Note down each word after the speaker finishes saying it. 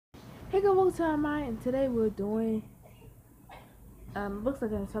Hey, good welcome to our mind, and today we're doing books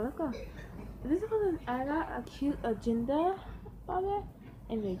again. So let's go. This is because I got a cute agenda on it,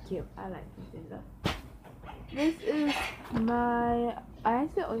 and they're cute. I like the agenda. This is my I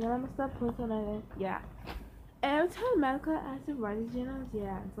actually organize my stuff, put on it. Yeah. And every time Malcolm has to write his journals,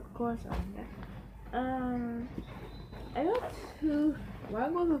 yeah, it's of course on that. I got two. Why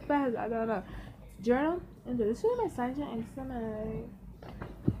go so fast? I don't know. Journal, and this is my science and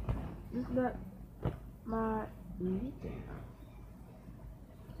this is my reading.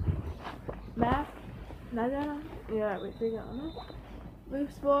 Math, journal. Yeah, wait, they got no. We've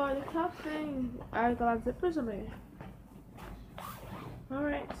for the top thing. I got zippers on me.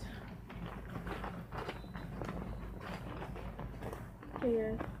 Alright. Okay,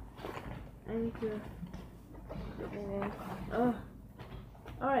 guys. I need to get in. Oh.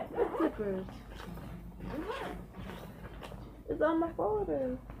 Alright, zippers. It's on my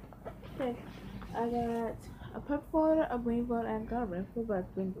folder. Okay. I got a purple folder, a green folder, and I got a red folder, but I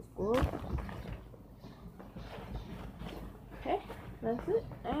bring to school. Okay, that's it.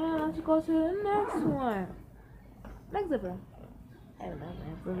 And let's go to the next one. Next zipper. I don't know,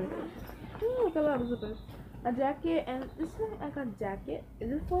 man. Ooh, I got a lot of zippers. A jacket, and this one I got a jacket. Is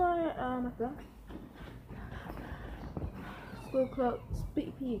this for my son? School clothes,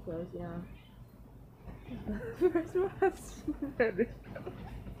 PE clothes, yeah. First one,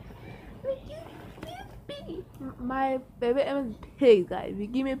 my favorite is pigs, guys. You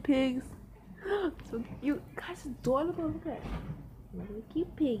give me pigs. So cute. Guys, adorable. Look at it. Look at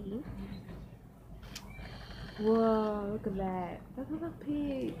cute piggy. Whoa, look at that. Look at the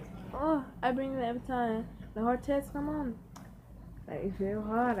pigs. Oh, I bring that every time. The hard test, come on. Like, it's very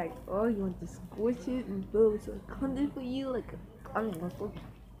hard. Like, oh, you want to squish it and build it so it comes in for you. Like, I mean, what's up?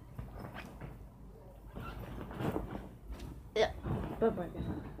 Yeah. Bye-bye.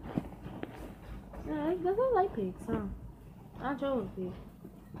 Yeah, I don't like pigs, huh? I chose pigs.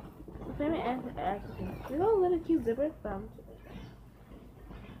 My favorite African. They got a little cute zipper thumb.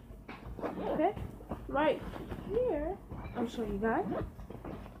 Okay, right here, I'll show you guys.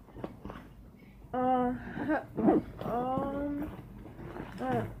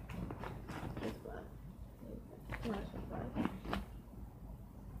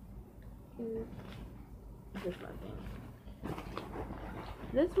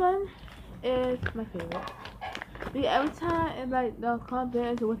 This one is my favorite. Because every time it's like they'll come there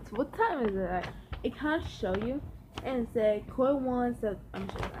and say, what time is it? Like, it can't show you and say core one. So I'm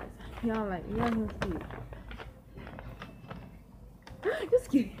sure guys, y'all like cute. Just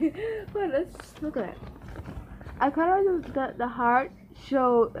kidding. But let's look at it. I kind of got the heart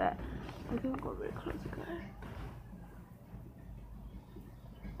show that. I can go very close, guys.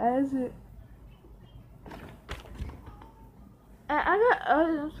 As it. And I got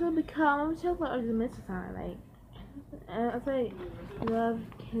I'm supposed to become. I'm sure like the missing time, like. And I say, love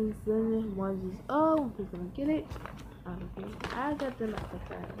can send ones. Oh, please gonna get it. Okay, I got them at the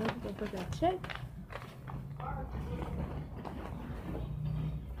side. Let's go put that check.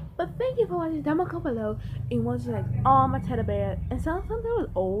 But thank you for watching. Down below and watch like all my teddy bear and something that was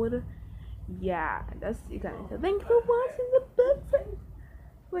old. Yeah, that's you guys. So thank you for watching the book.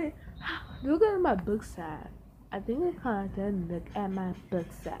 Wait, look at my book set. I think I can't look at my book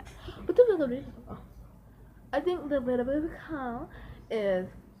set. But the video. I think the bit of it is how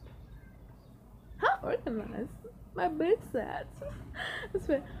organized my book sets.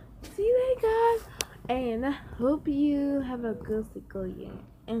 See you later, guys, and I hope you have a good school year.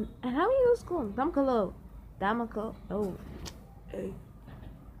 And how are you in school? Damkalo. Oh,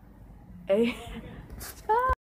 hey.